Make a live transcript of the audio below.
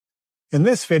In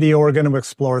this video, we're going to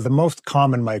explore the most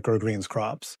common microgreens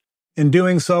crops. In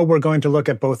doing so, we're going to look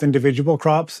at both individual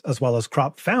crops as well as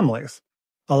crop families.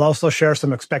 I'll also share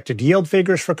some expected yield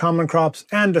figures for common crops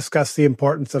and discuss the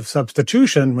importance of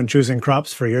substitution when choosing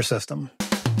crops for your system.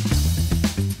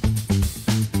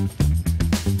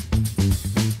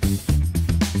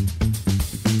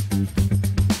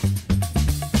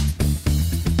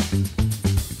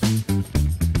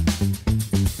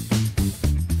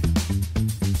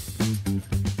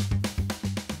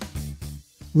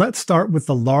 Let's start with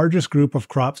the largest group of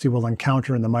crops you will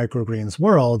encounter in the microgreens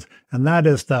world, and that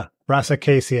is the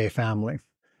Brassicaceae family.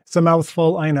 It's a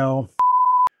mouthful, I know.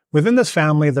 Within this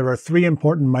family, there are three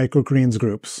important microgreens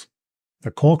groups: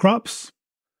 the cole crops,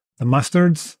 the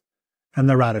mustards, and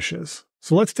the radishes.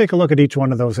 So let's take a look at each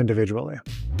one of those individually.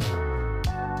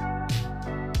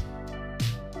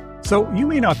 So you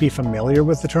may not be familiar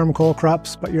with the term cole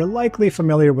crops, but you're likely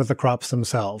familiar with the crops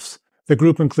themselves. The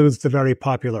group includes the very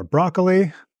popular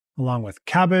broccoli, along with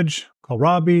cabbage,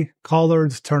 kohlrabi,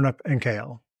 collards, turnip, and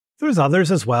kale. There's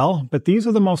others as well, but these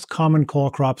are the most common cole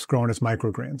crops grown as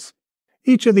microgreens.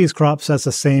 Each of these crops has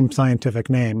the same scientific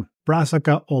name,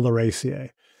 Brassicaceae.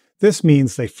 This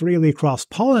means they freely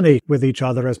cross-pollinate with each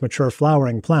other as mature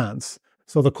flowering plants.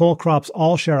 So the cole crops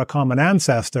all share a common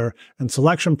ancestor, and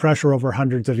selection pressure over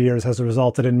hundreds of years has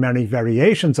resulted in many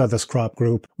variations of this crop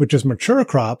group, which as mature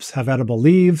crops have edible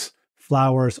leaves,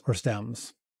 flowers, or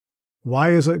stems.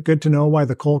 Why is it good to know why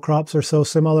the cole crops are so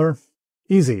similar?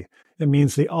 Easy. It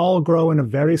means they all grow in a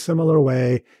very similar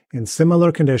way, in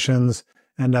similar conditions,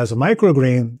 and as a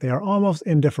microgreen, they are almost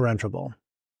indifferentiable.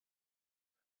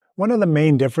 One of the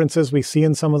main differences we see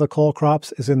in some of the cole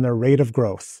crops is in their rate of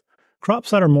growth. Crops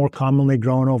that are more commonly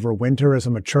grown over winter as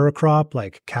a mature crop,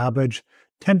 like cabbage,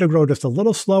 tend to grow just a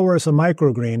little slower as a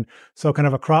microgreen, so can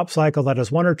have a crop cycle that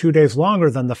is 1 or 2 days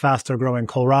longer than the faster growing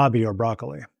kohlrabi or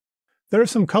broccoli. There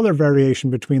is some color variation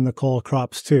between the cole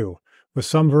crops too, with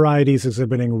some varieties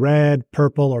exhibiting red,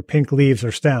 purple, or pink leaves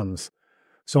or stems.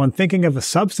 So when thinking of a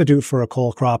substitute for a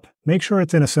cole crop, make sure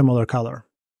it's in a similar color.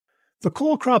 The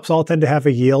cole crops all tend to have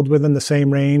a yield within the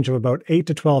same range of about 8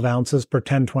 to 12 ounces per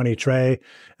 10-20 tray,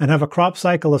 and have a crop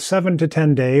cycle of 7 to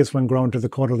 10 days when grown to the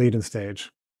cotyledon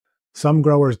stage. Some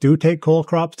growers do take cole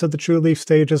crops to the true leaf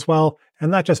stage as well,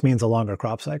 and that just means a longer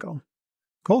crop cycle.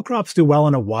 Cole crops do well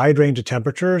in a wide range of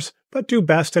temperatures, but do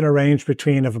best in a range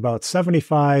between of about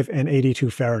 75 and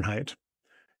 82 Fahrenheit.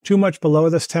 Too much below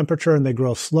this temperature and they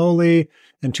grow slowly,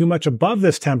 and too much above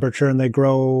this temperature and they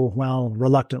grow, well,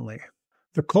 reluctantly.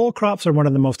 The cole crops are one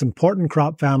of the most important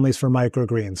crop families for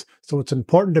microgreens, so it's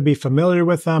important to be familiar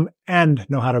with them and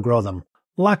know how to grow them.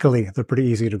 Luckily, they're pretty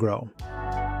easy to grow.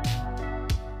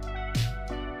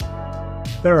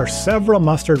 There are several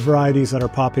mustard varieties that are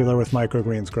popular with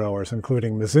microgreens growers,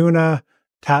 including Mizuna,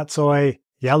 tatsoi,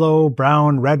 yellow,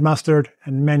 brown, red mustard,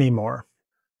 and many more.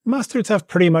 Mustards have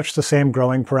pretty much the same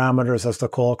growing parameters as the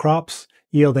cole crops,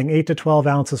 yielding 8 to 12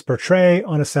 ounces per tray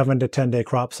on a 7 to 10 day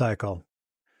crop cycle.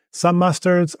 Some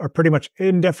mustards are pretty much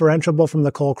indifferentiable from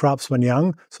the cole crops when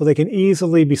young, so they can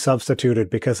easily be substituted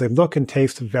because they look and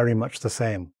taste very much the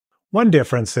same. One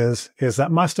difference is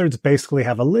that mustards basically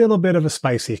have a little bit of a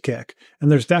spicy kick,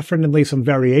 and there's definitely some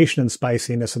variation in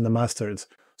spiciness in the mustards.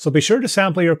 So be sure to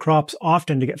sample your crops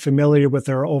often to get familiar with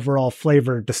their overall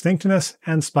flavor distinctness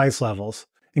and spice levels.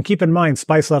 And keep in mind,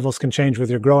 spice levels can change with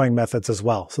your growing methods as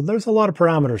well, so there's a lot of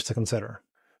parameters to consider.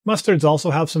 Mustards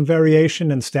also have some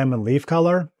variation in stem and leaf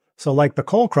color, so like the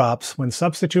cole crops, when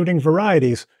substituting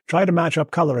varieties, try to match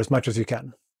up color as much as you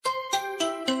can.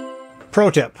 Pro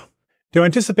tip: to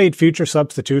anticipate future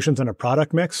substitutions in a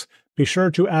product mix, be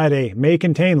sure to add a may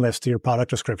contain list to your product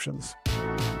descriptions.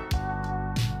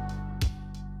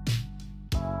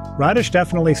 Radish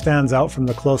definitely stands out from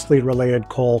the closely related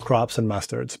cole crops and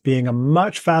mustards, being a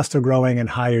much faster growing and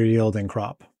higher yielding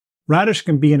crop. Radish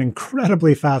can be an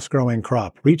incredibly fast growing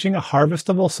crop, reaching a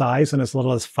harvestable size in as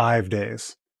little as 5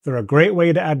 days. They're a great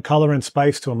way to add color and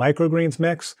spice to a microgreens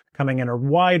mix, coming in a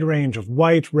wide range of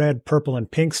white, red, purple, and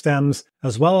pink stems,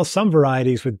 as well as some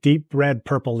varieties with deep red,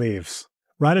 purple leaves.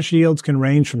 Radish yields can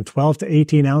range from 12 to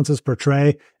 18 ounces per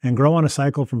tray and grow on a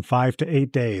cycle from 5 to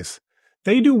 8 days.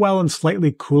 They do well in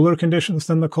slightly cooler conditions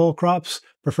than the cole crops,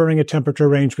 preferring a temperature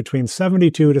range between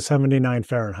 72 to 79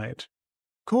 Fahrenheit.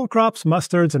 Cole crops,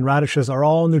 mustards, and radishes are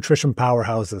all nutrition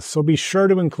powerhouses, so be sure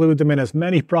to include them in as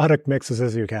many product mixes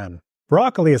as you can.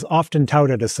 Broccoli is often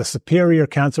touted as the superior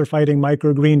cancer-fighting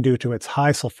microgreen due to its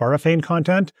high sulforaphane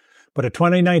content, but a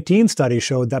 2019 study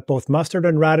showed that both mustard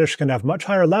and radish can have much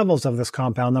higher levels of this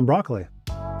compound than broccoli.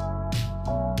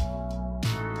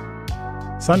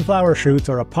 Sunflower shoots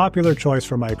are a popular choice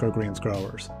for microgreens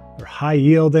growers. They're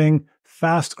high-yielding,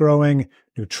 fast-growing,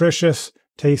 nutritious,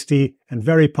 tasty, and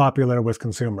very popular with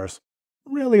consumers.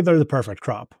 Really, they're the perfect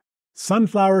crop.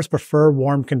 Sunflowers prefer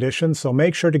warm conditions, so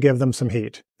make sure to give them some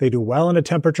heat. They do well in a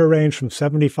temperature range from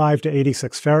 75 to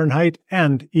 86 Fahrenheit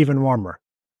and even warmer.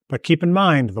 But keep in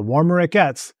mind, the warmer it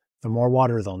gets, the more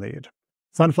water they'll need.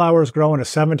 Sunflowers grow in a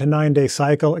 7 to 9 day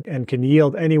cycle and can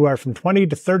yield anywhere from 20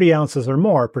 to 30 ounces or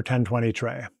more per 10-20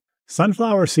 tray.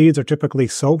 Sunflower seeds are typically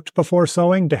soaked before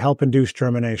sowing to help induce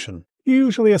germination.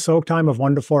 Usually a soak time of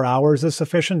 1 to 4 hours is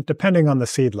sufficient depending on the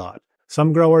seed lot.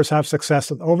 Some growers have success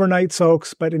with overnight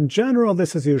soaks, but in general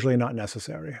this is usually not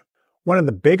necessary. One of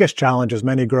the biggest challenges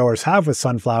many growers have with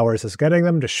sunflowers is getting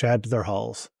them to shed their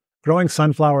hulls. Growing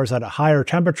sunflowers at a higher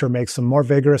temperature makes them more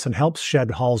vigorous and helps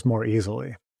shed hulls more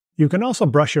easily. You can also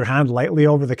brush your hand lightly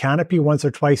over the canopy once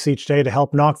or twice each day to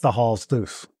help knock the hulls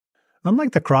loose.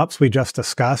 Unlike the crops we just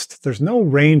discussed, there's no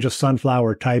range of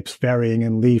sunflower types varying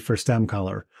in leaf or stem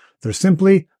color. They're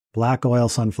simply black oil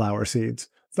sunflower seeds,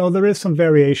 though there is some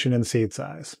variation in seed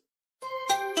size.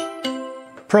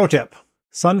 Pro tip: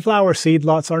 sunflower seed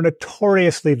lots are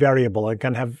notoriously variable and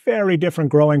can have very different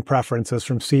growing preferences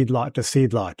from seed lot to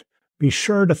seed lot. Be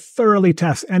sure to thoroughly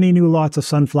test any new lots of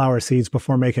sunflower seeds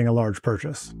before making a large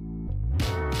purchase.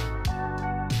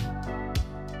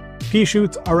 Pea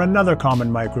shoots are another common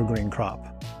microgreen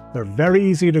crop. They're very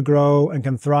easy to grow and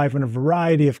can thrive in a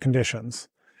variety of conditions.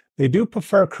 They do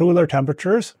prefer cooler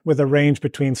temperatures, with a range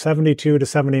between 72 to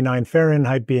 79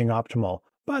 Fahrenheit being optimal,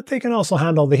 but they can also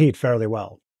handle the heat fairly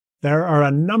well. There are a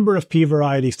number of pea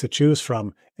varieties to choose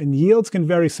from, and yields can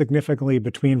vary significantly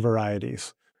between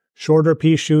varieties. Shorter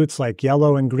pea shoots like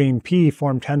yellow and green pea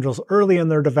form tendrils early in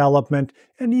their development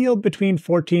and yield between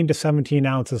 14 to 17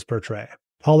 ounces per tray.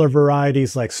 Taller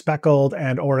varieties like speckled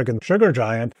and Oregon sugar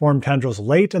giant form tendrils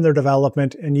late in their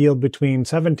development and yield between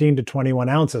 17 to 21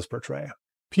 ounces per tray.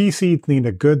 Pea seeds need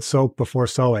a good soak before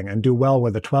sowing and do well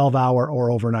with a 12-hour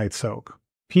or overnight soak.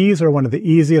 Peas are one of the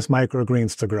easiest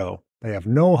microgreens to grow. They have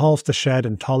no hulls to shed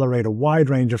and tolerate a wide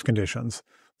range of conditions.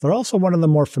 They're also one of the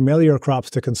more familiar crops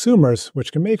to consumers,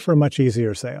 which can make for a much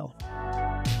easier sale.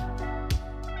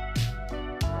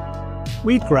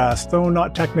 Wheatgrass, though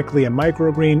not technically a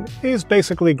microgreen, is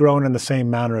basically grown in the same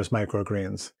manner as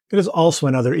microgreens. It is also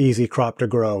another easy crop to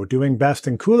grow, doing best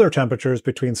in cooler temperatures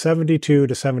between 72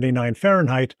 to 79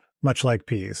 Fahrenheit, much like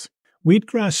peas.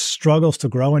 Wheatgrass struggles to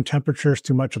grow in temperatures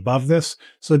too much above this,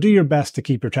 so do your best to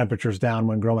keep your temperatures down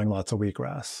when growing lots of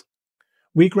wheatgrass.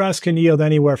 Wheatgrass can yield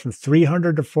anywhere from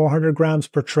 300 to 400 grams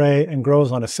per tray and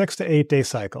grows on a 6 to 8 day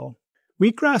cycle.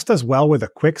 Wheatgrass does well with a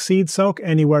quick seed soak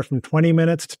anywhere from 20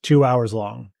 minutes to 2 hours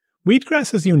long.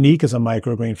 Wheatgrass is unique as a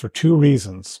microgreen for 2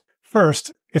 reasons.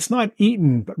 First, it's not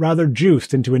eaten, but rather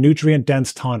juiced into a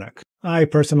nutrient-dense tonic. I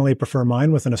personally prefer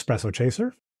mine with an espresso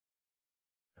chaser.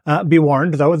 Be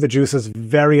warned, though, the juice is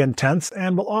very intense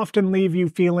and will often leave you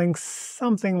feeling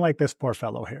something like this poor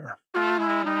fellow here.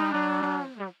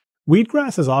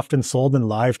 Wheatgrass is often sold in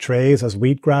live trays, as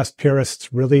wheatgrass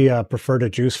purists really prefer to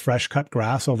juice fresh-cut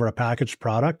grass over a packaged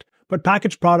product, but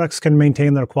packaged products can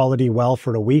maintain their quality well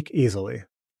for a week easily.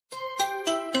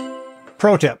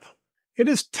 Pro tip: it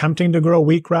is tempting to grow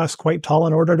wheatgrass quite tall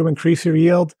in order to increase your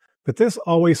yield, but this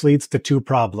always leads to 2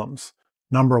 problems.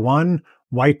 Number 1,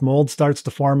 white mold starts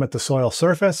to form at the soil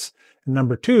surface, and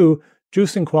number 2,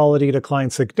 juicing quality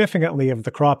declines significantly if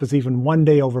the crop is even 1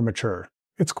 day over mature.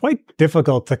 It's quite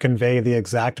difficult to convey the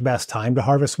exact best time to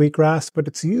harvest wheatgrass, but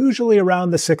it's usually around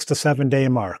the 6 to 7 day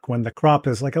mark when the crop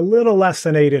is like a little less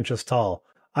than 8 inches tall.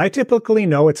 I typically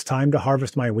know it's time to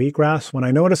harvest my wheatgrass when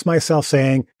I notice myself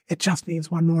saying, "It just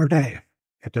needs 1 more day."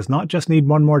 It does not just need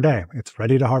 1 more day, it's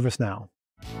ready to harvest now.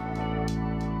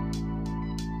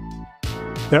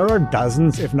 There are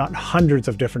dozens, if not hundreds,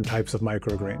 of different types of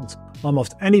microgreens.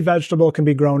 Almost any vegetable can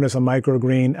be grown as a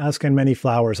microgreen, as can many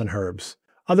flowers and herbs.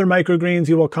 Other microgreens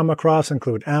you will come across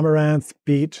include amaranth,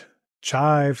 beet,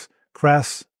 chives,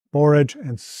 cress, borage,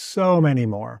 and so many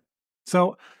more.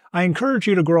 So I encourage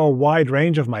you to grow a wide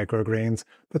range of microgreens,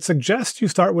 but suggest you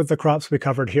start with the crops we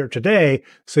covered here today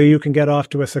so you can get off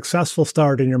to a successful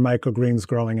start in your microgreens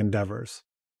growing endeavors.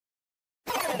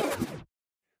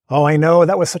 Oh, I know,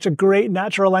 that was such a great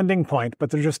natural ending point, but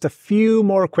there's just a few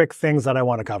more quick things that I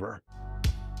want to cover.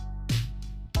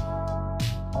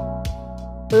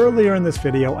 Earlier in this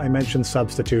video, I mentioned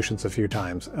substitutions a few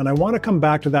times, and I want to come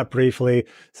back to that briefly,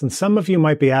 since some of you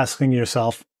might be asking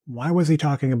yourself, why was he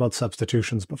talking about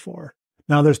substitutions before?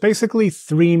 Now, there's basically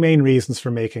 3 main reasons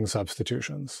for making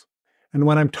substitutions. And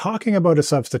when I'm talking about a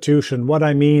substitution, what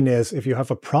I mean is if you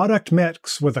have a product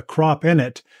mix with a crop in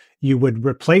it, you would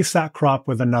replace that crop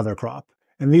with another crop.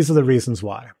 And these are the reasons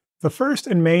why. The first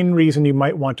and main reason you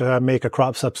might want to make a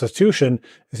crop substitution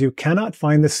is you cannot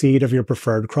find the seed of your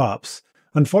preferred crops.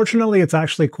 Unfortunately, it's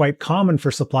actually quite common for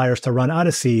suppliers to run out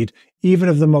of seed, even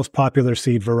of the most popular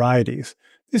seed varieties.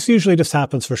 This usually just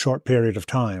happens for a short period of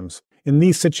times. In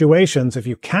these situations, if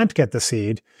you can't get the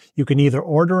seed, you can either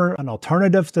order an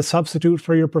alternative to substitute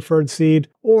for your preferred seed,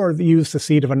 or use the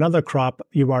seed of another crop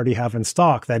you already have in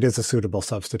stock that is a suitable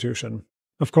substitution.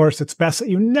 Of course, it's best that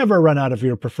you never run out of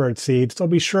your preferred seed, so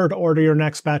be sure to order your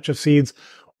next batch of seeds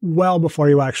well before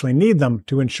you actually need them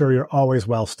to ensure you're always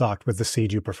well stocked with the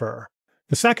seed you prefer.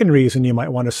 The second reason you might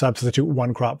want to substitute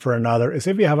one crop for another is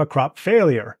if you have a crop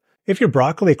failure. If your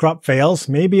broccoli crop fails,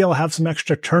 maybe you'll have some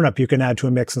extra turnip you can add to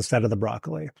a mix instead of the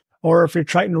broccoli. Or if your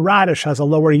Triton radish has a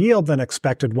lower yield than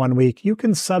expected one week, you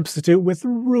can substitute with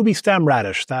ruby stem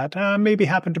radish that maybe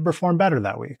happened to perform better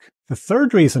that week. The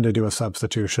third reason to do a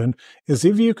substitution is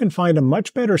if you can find a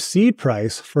much better seed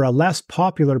price for a less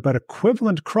popular but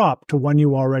equivalent crop to one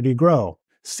you already grow.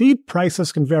 Seed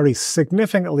prices can vary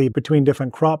significantly between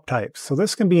different crop types, so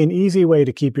this can be an easy way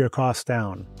to keep your costs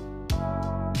down.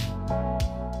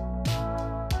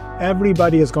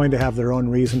 Everybody is going to have their own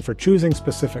reason for choosing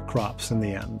specific crops in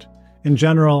the end. In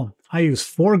general, I use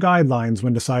 4 guidelines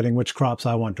when deciding which crops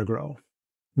I want to grow.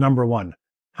 Number 1.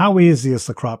 How easy is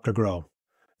the crop to grow?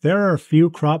 There are a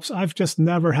few crops I've just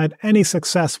never had any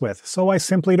success with, so I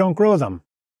simply don't grow them.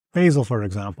 Basil, for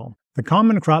example. The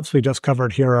common crops we just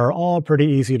covered here are all pretty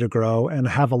easy to grow and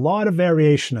have a lot of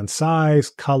variation in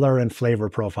size, color, and flavor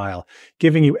profile,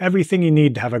 giving you everything you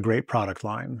need to have a great product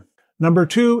line. Number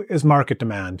 2 is market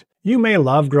demand. You may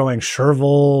love growing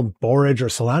chervil, borage, or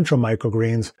cilantro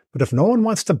microgreens, but if no one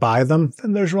wants to buy them,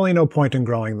 then there's really no point in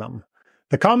growing them.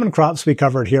 The common crops we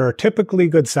covered here are typically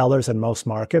good sellers in most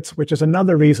markets, which is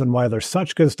another reason why they're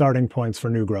such good starting points for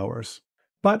new growers.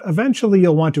 But eventually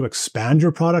you'll want to expand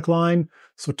your product line,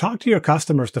 so talk to your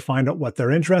customers to find out what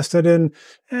they're interested in,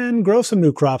 and grow some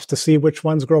new crops to see which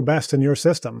ones grow best in your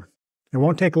system. It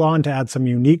won't take long to add some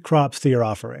unique crops to your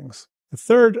offerings. The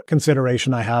third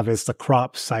consideration I have is the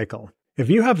crop cycle. If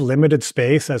you have limited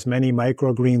space, as many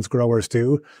microgreens growers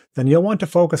do, then you'll want to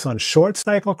focus on short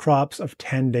cycle crops of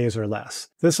 10 days or less.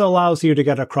 This allows you to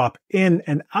get a crop in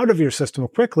and out of your system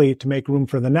quickly to make room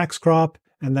for the next crop,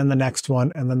 and then the next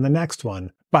one, and then the next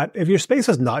one. But if your space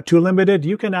is not too limited,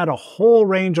 you can add a whole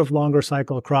range of longer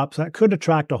cycle crops that could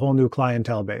attract a whole new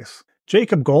clientele base.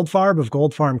 Jacob Goldfarb of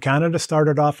Gold Farm Canada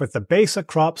started off with the basic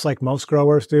crops like most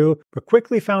growers do, but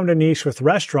quickly found a niche with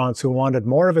restaurants who wanted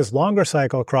more of his longer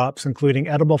cycle crops, including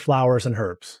edible flowers and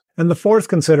herbs. And the fourth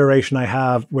consideration I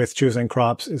have with choosing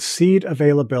crops is seed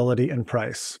availability and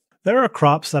price. There are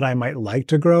crops that I might like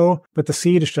to grow, but the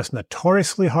seed is just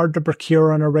notoriously hard to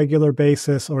procure on a regular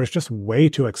basis or is just way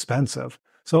too expensive.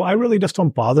 So I really just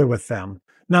don't bother with them.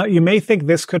 Now, you may think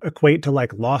this could equate to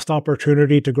like lost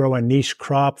opportunity to grow a niche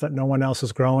crop that no one else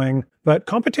is growing, but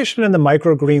competition in the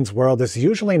microgreens world is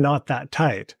usually not that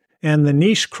tight. And the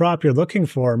niche crop you're looking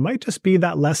for might just be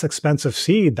that less expensive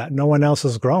seed that no one else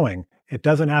is growing. It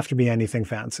doesn't have to be anything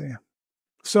fancy.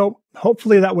 So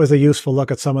hopefully that was a useful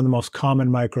look at some of the most common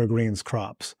microgreens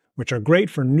crops, which are great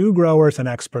for new growers and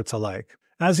experts alike.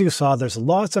 As you saw, there's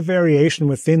lots of variation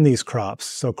within these crops,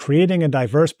 so creating a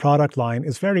diverse product line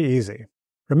is very easy.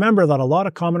 Remember that a lot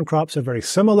of common crops are very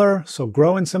similar, so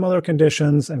grow in similar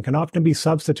conditions and can often be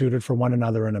substituted for one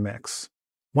another in a mix.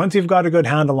 Once you've got a good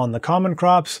handle on the common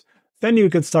crops, then you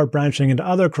could start branching into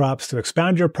other crops to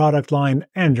expand your product line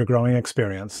and your growing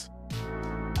experience.